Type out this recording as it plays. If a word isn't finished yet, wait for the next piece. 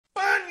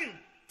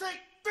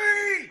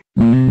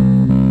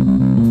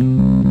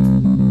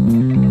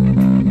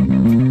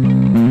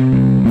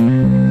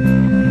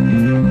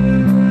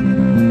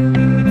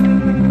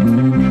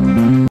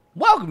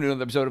welcome to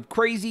another episode of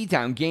Crazy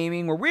Town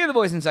Gaming, where we're the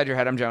voice inside your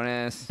head. I'm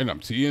Jonas. And I'm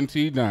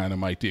TNT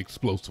Dinomight, the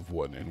explosive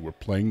one, and we're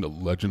playing The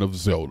Legend of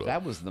Zelda.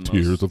 That was the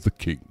Tears most of the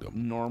Kingdom.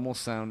 normal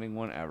sounding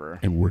one ever.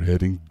 And we're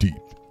heading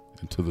deep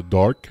into the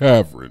dark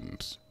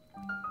caverns.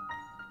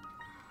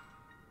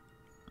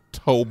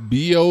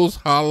 Tobio's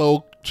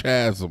Hollow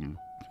Chasm.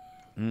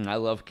 I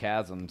love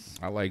chasms.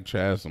 I like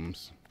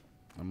chasms.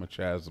 I'm a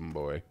chasm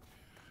boy.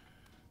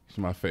 He's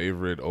my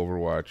favorite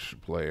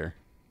Overwatch player.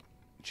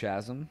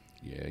 Chasm?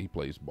 Yeah, he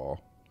plays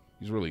ball.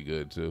 He's really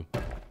good, too.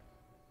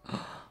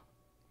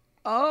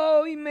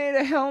 Oh, he made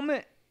a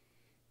helmet.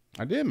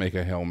 I did make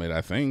a helmet, I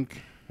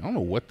think. I don't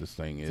know what this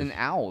thing is. It's an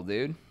owl,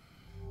 dude.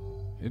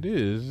 It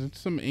is. It's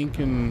some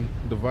Incan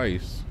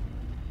device.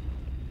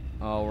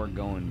 Oh, we're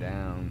going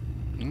down.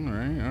 All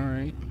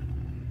right.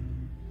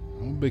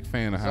 I'm a big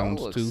fan of Zelda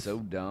looks Houndstooth. so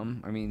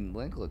dumb. I mean,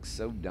 Link looks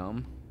so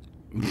dumb.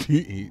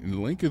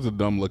 Link is a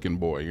dumb-looking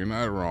boy. You're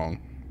not wrong.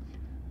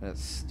 That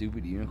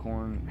stupid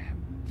unicorn.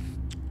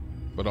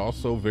 But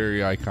also very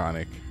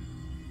iconic.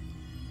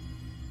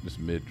 This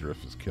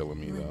midriff is killing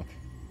me, though.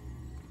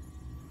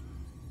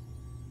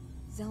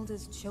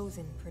 Zelda's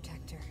chosen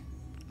protector.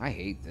 I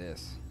hate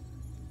this.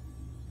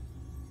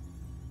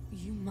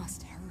 You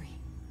must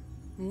hurry.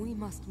 We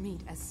must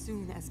meet as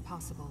soon as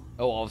possible.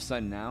 Oh, all of a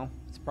sudden now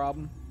it's a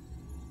problem?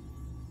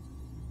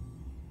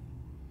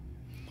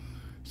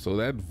 So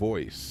that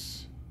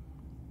voice,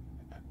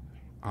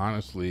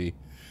 honestly,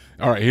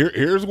 all right.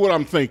 Here's what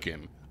I'm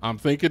thinking. I'm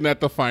thinking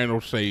that the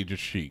final stage is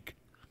Sheik.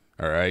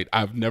 All right.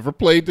 I've never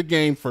played the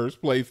game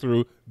first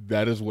playthrough.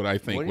 That is what I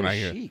think when I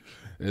hear Sheik?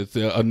 it's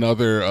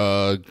another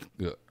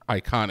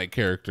iconic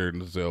character in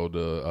the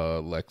Zelda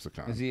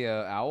lexicon. Is he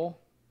a owl?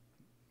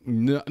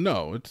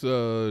 No,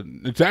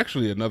 it's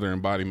actually another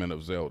embodiment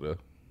of Zelda.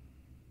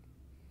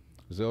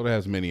 Zelda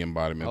has many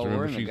embodiments. Oh,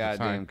 Remember, we're in the she's a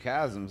goddamn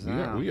chasms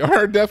now. We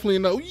are definitely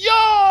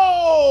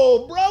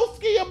Yo,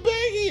 broski, I've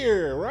been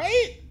here,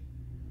 right?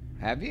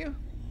 Have you?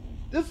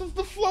 This is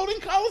the floating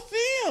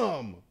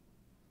coliseum,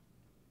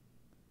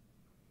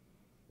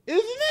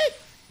 isn't it?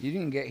 You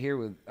didn't get here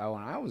when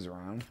I was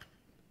around.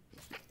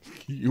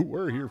 You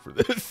were here for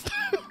this.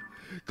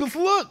 Cause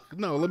look,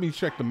 no, let me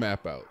check the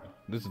map out.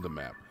 This is the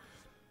map.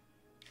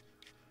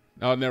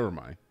 Oh, never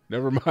mind.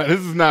 This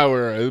is not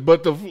where.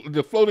 But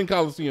the floating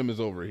coliseum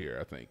is over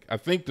here. I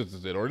think this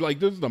is it, or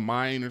like this is the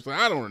mine or something.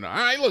 I don't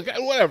know. Look,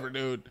 whatever,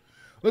 dude.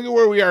 Look at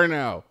where we are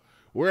now.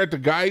 We're at the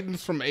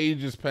guidance from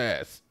ages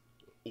past.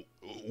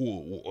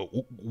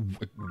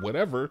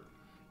 Whatever.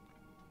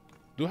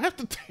 Do I have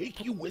to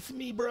take you with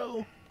me,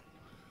 bro?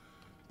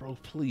 Bro,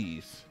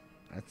 please.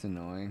 That's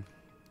annoying.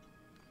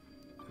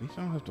 At least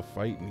I don't have to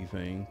fight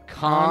anything.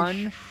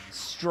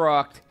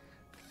 Construct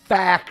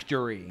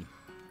factory.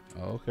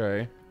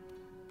 Okay.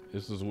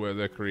 This is where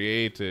they're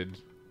created.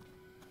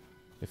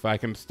 If I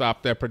can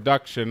stop their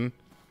production,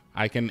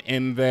 I can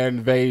end their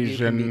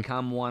invasion. You can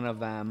become one of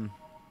them.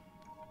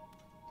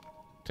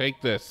 Take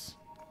this.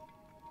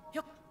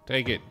 Yep.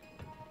 Take it.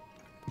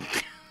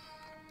 I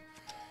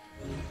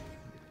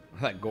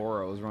thought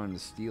Goro was running to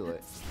steal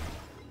it.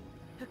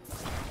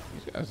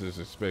 These guys just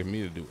expect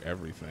me to do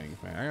everything,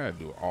 man. I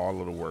gotta do all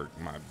of the work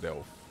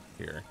myself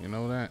here. You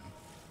know that?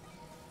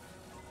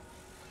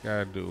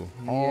 Gotta do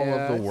all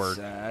of the work.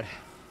 Sad.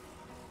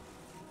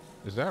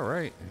 Is that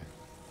right?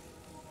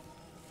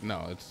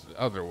 No, it's the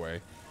other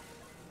way.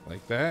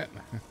 Like that.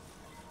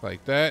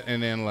 Like that,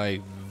 and then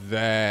like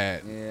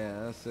that.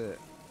 Yeah, that's it.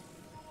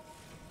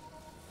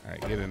 All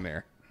right, get in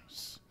there.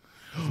 It's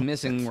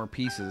missing more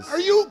pieces.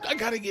 I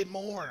gotta get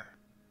more.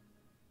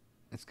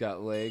 It's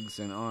got legs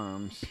and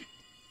arms.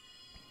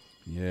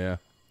 Yeah.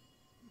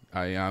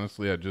 I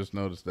just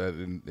noticed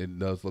that it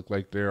does look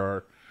like there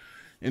are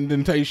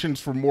indentations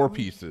for more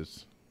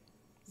pieces.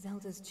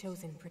 Zelda's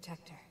chosen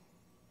protector.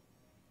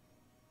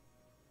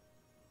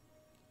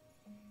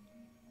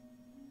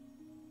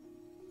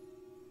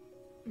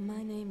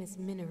 My name is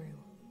Mineru.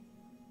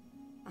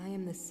 I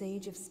am the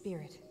Sage of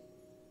Spirit.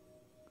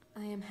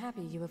 I am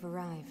happy you have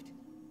arrived.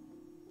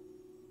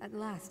 At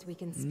last we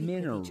can speak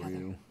with each other.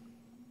 Mineru.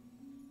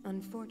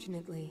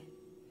 Unfortunately,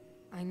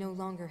 I no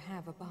longer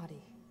have a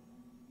body.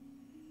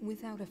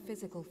 Without a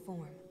physical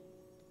form,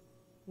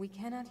 we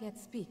cannot yet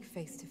speak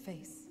face to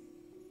face.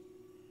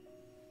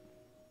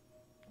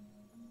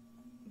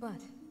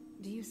 But,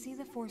 do you see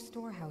the 4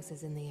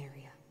 storehouses in the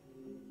area?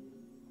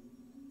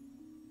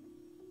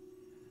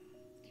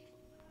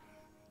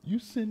 You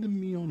sending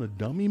me on a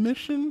dummy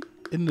mission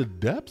in the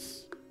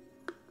depths?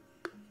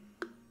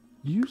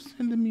 You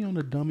sending me on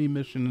a dummy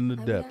mission in the I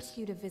would depths? ask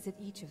you to visit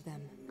each of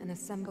them and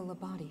assemble a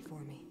body for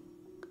me.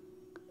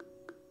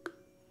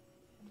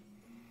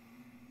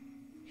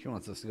 She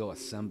wants us to go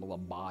assemble a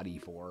body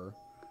for her.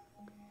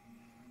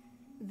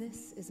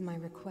 This is my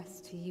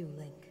request to you,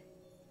 Link.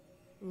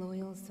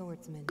 Loyal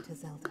swordsman to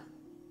Zelda.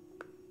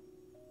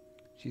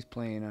 She's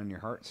playing on your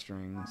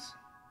heartstrings.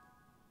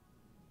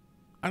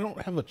 I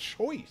don't have a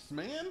choice,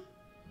 man.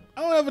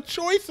 I don't have a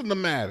choice in the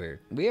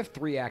matter. We have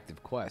 3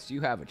 active quests. You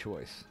have a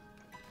choice.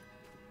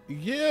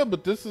 Yeah,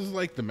 but this is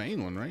like the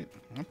main one, right?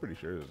 I'm pretty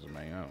sure this is the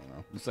main. I don't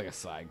know. It's like a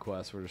side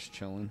quest. We're just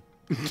chilling.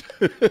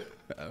 I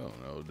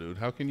don't know, dude.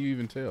 How can you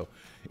even tell?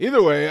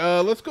 Either way,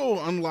 let's go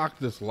unlock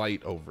this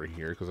light over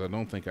here because I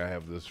don't think I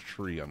have this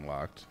tree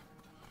unlocked.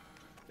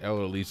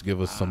 That'll at least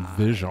give us some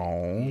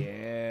vision.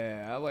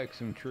 Yeah, I like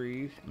some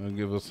trees. It'll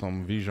give us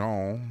some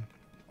vision.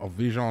 A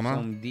vision, huh?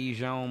 Some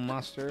Dijon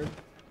mustard.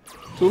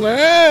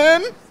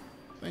 Tulane!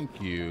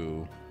 Thank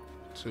you.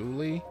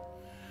 Thule?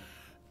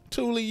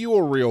 Thule, you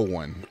a real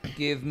one.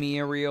 Give me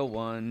a real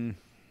one.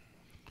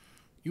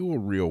 You a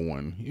real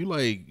one. You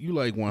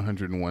like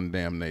 101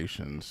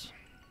 damnations.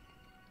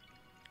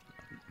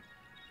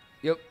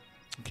 Yep.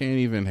 Can't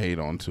even hate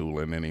on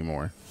Tulane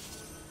anymore.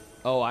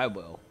 Oh, I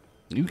will.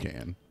 You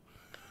can.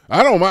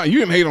 I don't mind.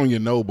 You can hate on your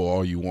Noble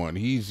all you want.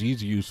 He's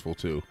useful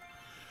too.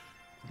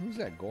 Who's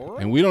that, Goro?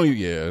 And we don't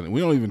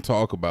even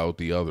talk about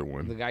the other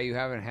one. The guy you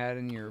haven't had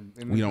in your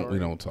inventory? We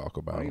don't talk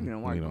about I don't him. even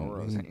know why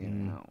Goro's in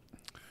and out.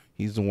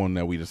 He's the one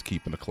that we just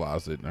keep in the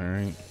closet, all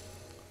right?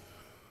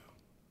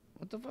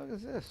 What the fuck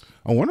is this?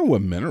 I wonder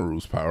what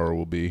Mineru's power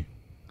will be.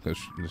 Because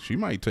she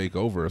might take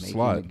over a Making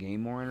slot. the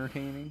game more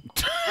entertaining?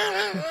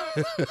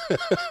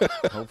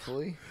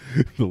 Hopefully.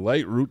 The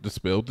light root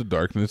dispelled the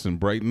darkness and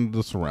brightened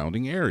the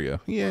surrounding area.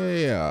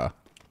 Yeah.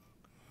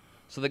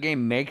 So the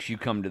game makes you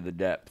come to the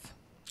depth.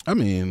 I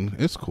mean,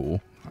 it's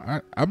cool.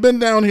 I've been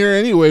down here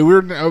anyway.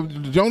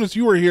 Jonas,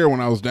 you were here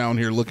when I was down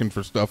here looking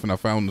for stuff and I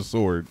found the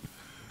sword.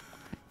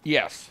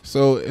 Yes.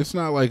 So it's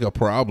not like a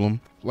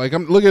problem. Like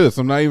look at this.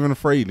 I'm not even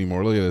afraid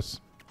anymore. Look at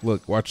this.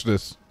 Look, watch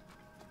this.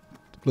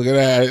 Look at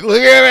that.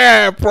 Look at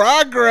that.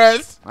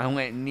 Progress. I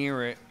went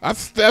near it. I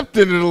stepped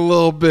in it a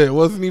little bit.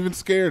 Wasn't even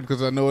scared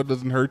because I know it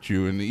doesn't hurt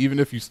you. And even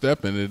if you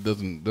step in it, it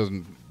doesn't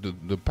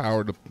the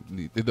power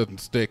it doesn't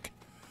stick.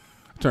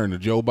 I turned to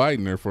Joe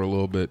Biden there for a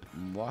little bit.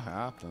 What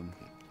happened?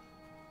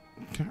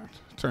 God,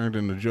 turned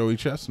into Joey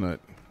Chestnut.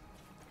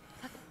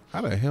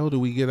 How the hell do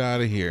we get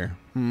out of here?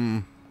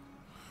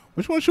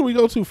 Which one should we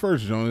go to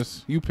first,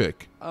 Jonas? You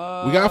pick. We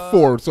got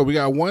 4, so we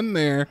got one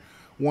there,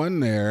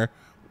 one there,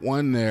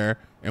 one there,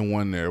 and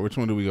one there. Which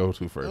one do we go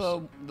to first?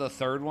 The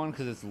third one,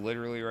 because it's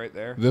literally right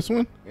there. This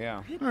one?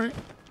 Yeah. All right.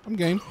 I'm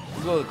game.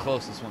 We'll go to the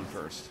closest one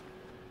first.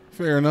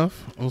 Fair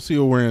enough. We'll see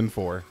what we're in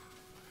for.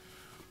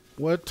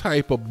 What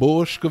type of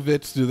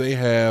bullshkevits do they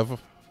have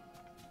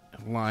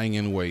lying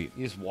in wait?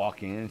 You just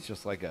walk in. It's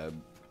just like a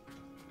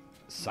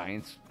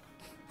science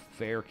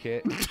fair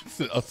kit.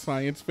 A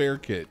science fair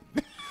kit.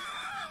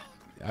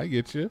 I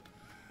get you.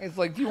 It's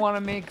like, do you want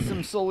to make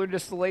some solar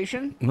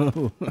distillation?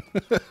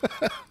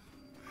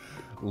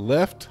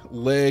 Left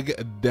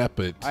leg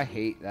depot. I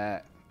hate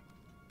that.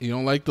 You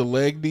don't like the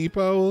leg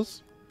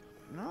depots?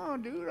 No,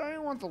 dude, I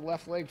didn't want the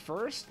left leg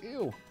first.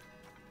 Ew.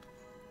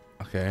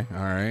 Okay,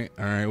 all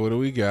right. What do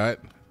we got?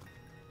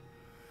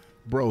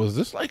 Bro, is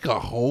this like a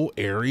whole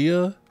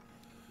area?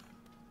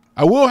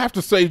 I will have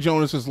to say,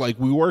 Jonas, is like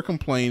we were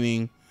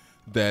complaining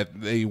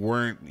that they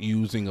weren't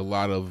using a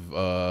lot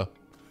of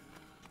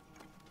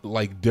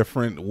like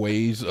different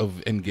ways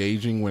of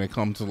engaging when it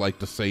comes to like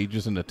the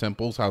sages and the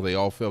temples, how they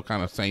all feel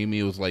kind of samey.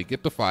 It was like,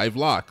 get the 5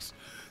 locks.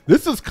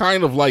 This is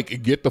kind of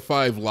like get the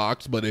 5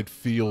 locks, but it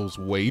feels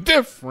way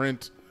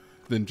different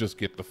than just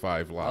get the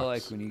 5 locks. I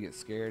like when you get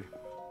scared.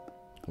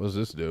 What does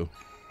this do?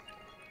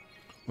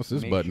 What's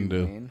this Makes button you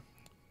do? win.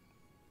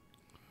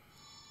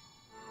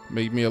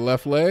 Make me a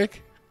left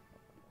leg?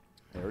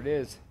 There it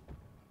is.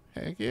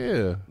 Heck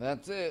yeah.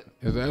 That's it.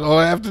 Is that all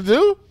I have to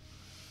do?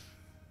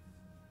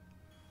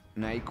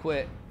 Now you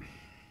quit.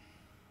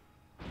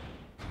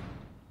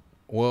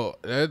 Well,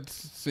 that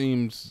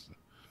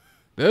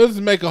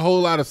doesn't make a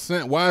whole lot of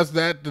sense. Why is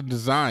that the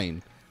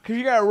design? Because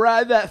you got to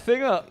ride that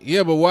thing up.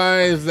 Yeah, but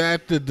why is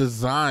that the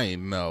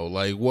design, though?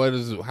 Like, why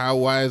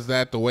is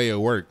that the way it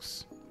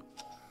works?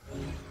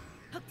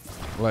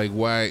 Like,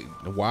 why,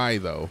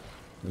 though,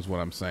 is what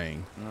I'm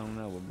saying. I don't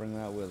know. We'll bring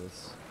that with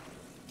us.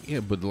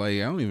 Yeah, but, like,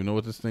 I don't even know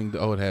what this thing,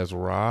 oh, it has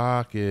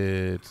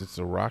rockets. It's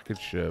a rocket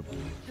ship.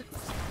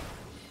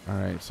 All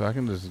right, so I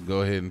can just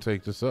go ahead and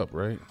take this up,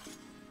 right?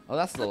 Oh,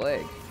 that's the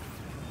leg.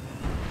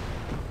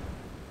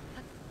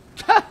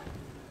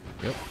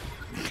 Yep.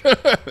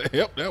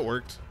 Yep, that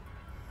worked.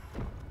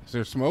 Is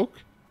there smoke?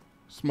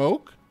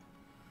 Smoke?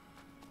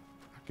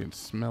 I can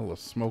smell a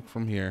smoke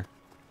from here.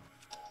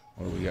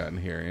 What do we got in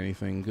here?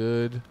 Anything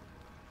good?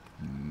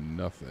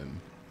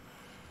 Nothing.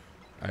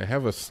 I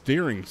have a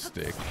steering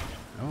stick.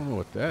 I don't know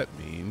what that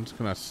means.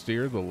 Can I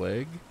steer the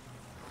leg?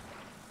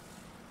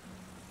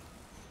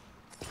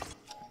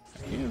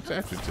 I can't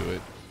attach it to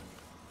it.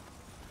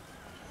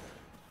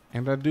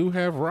 And I do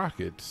have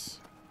rockets.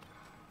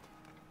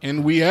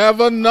 And we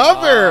have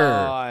another!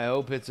 Oh, I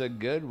hope it's a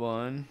good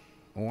one.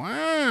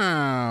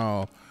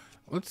 Wow.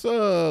 Let's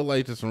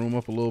light this room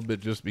up a little bit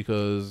just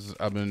because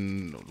I've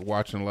been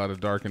watching a lot of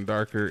Dark and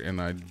Darker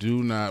and I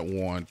do not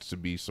want to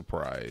be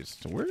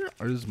surprised. Where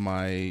is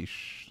my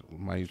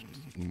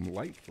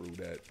light fruit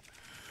at?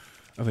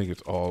 I think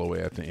it's all the way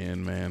at the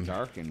end, man.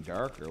 Dark and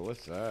darker.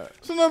 What's that?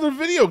 It's another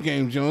video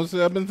game, Jones,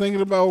 that I've been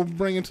thinking about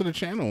bringing to the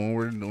channel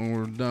when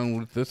we're done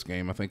with this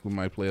game. I think we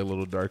might play a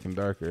little Dark and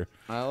Darker.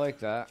 I like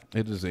that.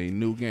 It is a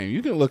new game.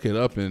 You can look it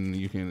up and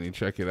you can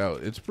check it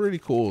out. It's pretty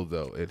cool,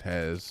 though. It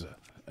has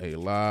a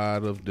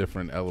lot of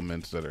different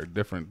elements that are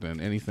different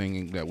than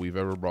anything that we've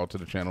ever brought to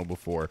the channel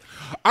before.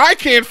 I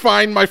can't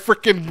find my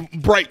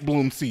freaking Bright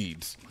Bloom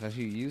seeds. Because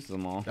you used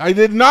them all. I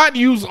did not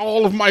use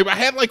all of my... I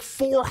had like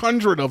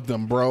 400 of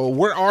them, bro.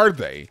 Where are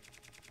they?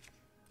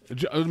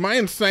 Am I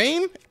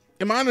insane?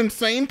 Am I an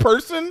insane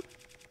person?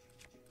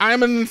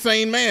 I'm an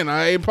insane man.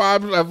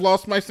 I've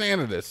lost my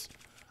sanity.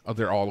 Oh,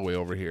 they're all the way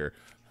over here.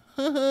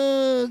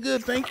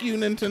 Good. Thank you,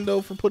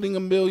 Nintendo, for putting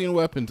 1,000,000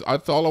 weapons.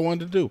 That's all I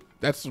wanted to do.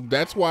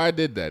 That's why I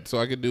did that. So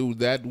I could do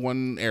that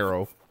one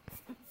arrow.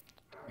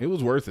 It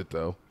was worth it,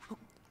 though.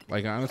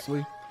 Like,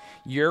 honestly.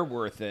 You're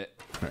worth it.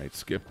 All right,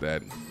 skip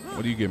that.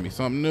 What do you give me?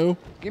 Something new?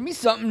 Give me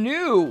something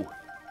new.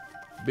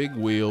 Big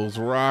wheels,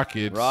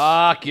 rockets.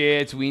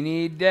 Rockets. We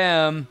need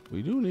them.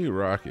 We do need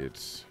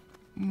rockets.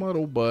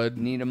 Muddle bud.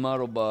 Need a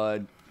muddle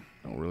bud.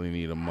 Don't really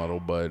need a muddle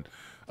bud.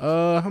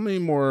 How many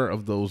more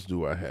of those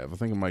do I have? I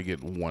think I might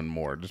get one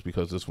more just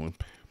because this one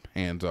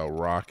hands out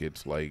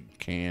rockets like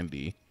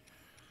candy.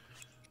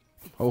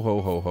 Ho,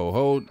 ho, ho, ho,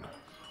 ho.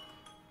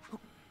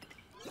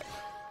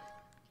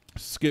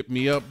 Skip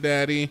me up,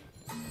 daddy.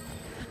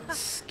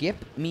 Skip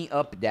me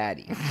up,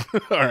 daddy.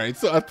 All right,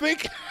 so I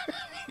think,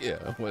 yeah,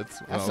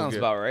 That sounds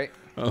about right.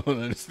 I don't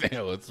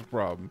understand what's the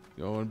problem.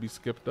 You don't want to be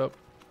skipped up?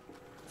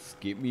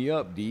 Skip me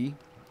up, D.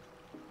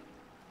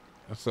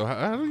 So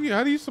how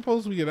do you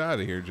suppose we get out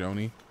of here,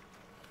 Joni?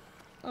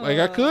 Like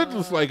I could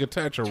just like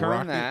attach a Turn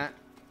rocket. that.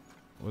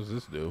 What does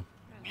this do?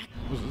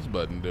 What does this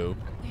button do?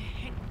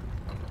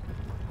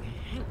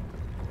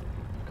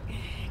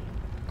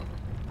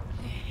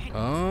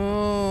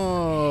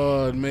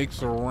 Oh, it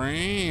makes a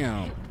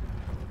ramp.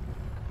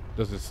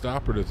 Does it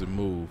stop or does it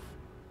move?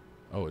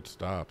 Oh, it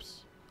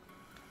stops.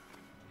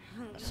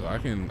 So I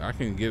can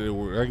get it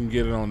where I can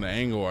get it on the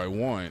angle I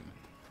want.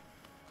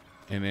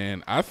 And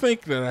then I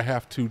think that I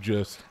have to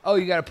just... Oh,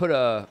 you got to put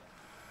a...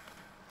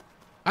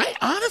 I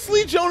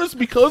honestly, Jonas,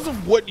 because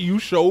of what you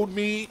showed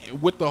me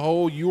with the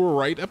whole You Were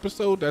Right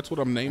episode, that's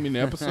what I'm naming the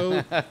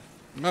episode,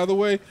 by the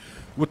way.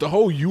 With the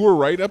whole You Were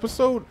Right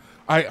episode,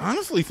 I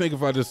honestly think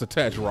if I just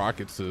attach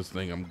rockets to this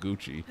thing, I'm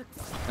Gucci.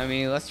 I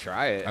mean, let's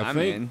try it. I I'm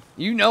think- in.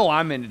 You know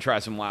I'm in to try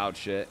some wild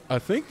shit. I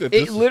think that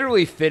It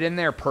literally fit in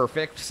there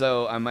perfect,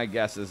 so my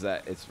guess is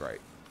that it's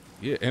right.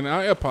 Yeah, and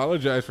I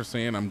apologize for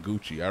saying I'm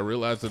Gucci. I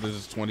realize that this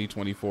is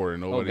 2024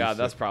 and nobody. Oh, God,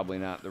 that's probably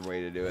not the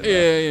way to do it.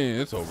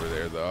 Yeah, it's over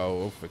there, though.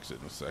 We'll fix it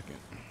in a second.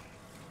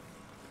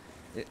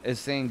 Is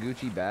saying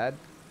Gucci bad?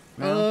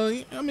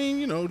 I mean,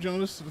 you know,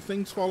 Jonas,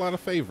 things fall out of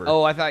favor.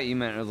 Oh, I thought you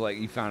meant it was like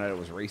you found out it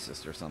was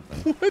racist or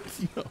something. What?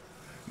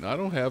 No, I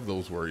don't have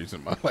those worries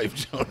in my life,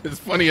 Jonas.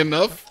 Funny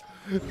enough.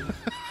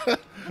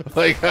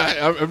 Like,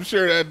 I'm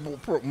sure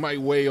that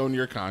might weigh on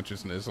your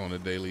consciousness on a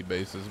daily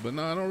basis. But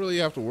no, I don't really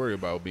have to worry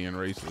about being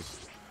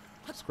racist.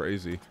 It's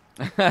crazy.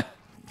 I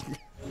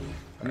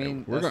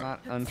mean, that's not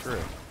untrue.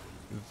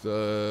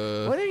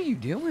 What are you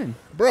doing?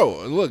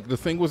 Bro, look, the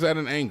thing was at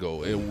an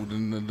angle.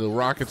 The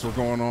rockets were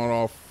going on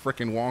all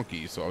freaking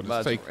wonky. So I'll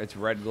just take... It's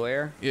red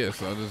glare? Yeah,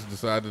 so I just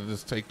decided to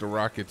just take the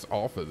rockets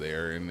off of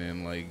there and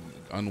then, like,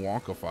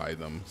 unwonkify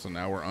them. So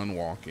now we're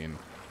unwonking.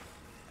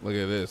 Look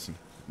at this.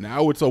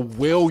 Now it's a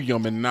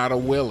William and not a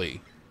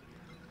Willie.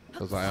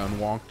 Because I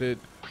unwonked it.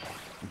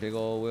 Big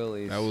old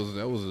Willies. That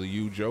was a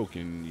you joke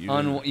and you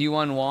you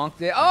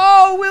unwonked it.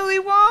 Oh, Willy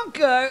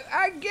Wonka!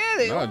 I get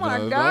it. Oh my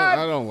God!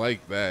 I don't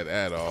like that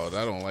at all.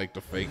 I don't like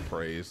the fake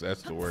praise.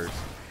 That's the worst.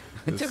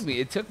 It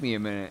took me a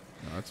minute.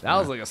 No, that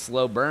was like a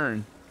slow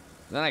burn.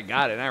 Then I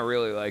got it and I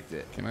really liked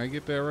it. Can I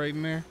get that right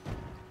in there?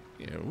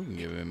 Yeah, we can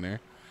get it in there.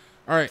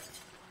 All right.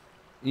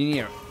 You need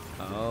a...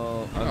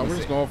 Oh, no, we're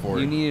just going for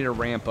it. You needed to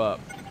ramp up.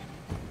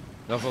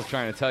 That's what I was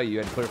trying to tell you. You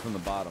had to put it from the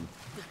bottom.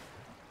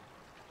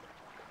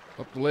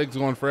 Up the leg's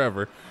going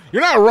forever.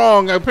 You're not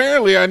wrong.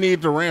 Apparently, I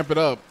need to ramp it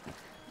up.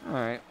 All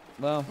right.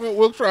 Well,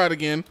 we'll try it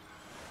again.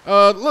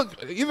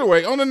 Look, either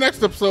way, on the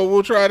next episode,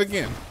 we'll try it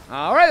again.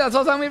 All right. That's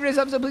all the time we have for this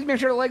episode. Please make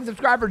sure to like and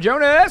subscribe for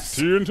Jonas.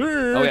 TNT.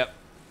 Oh, yeah.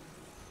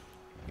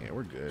 Yeah,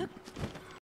 we're good.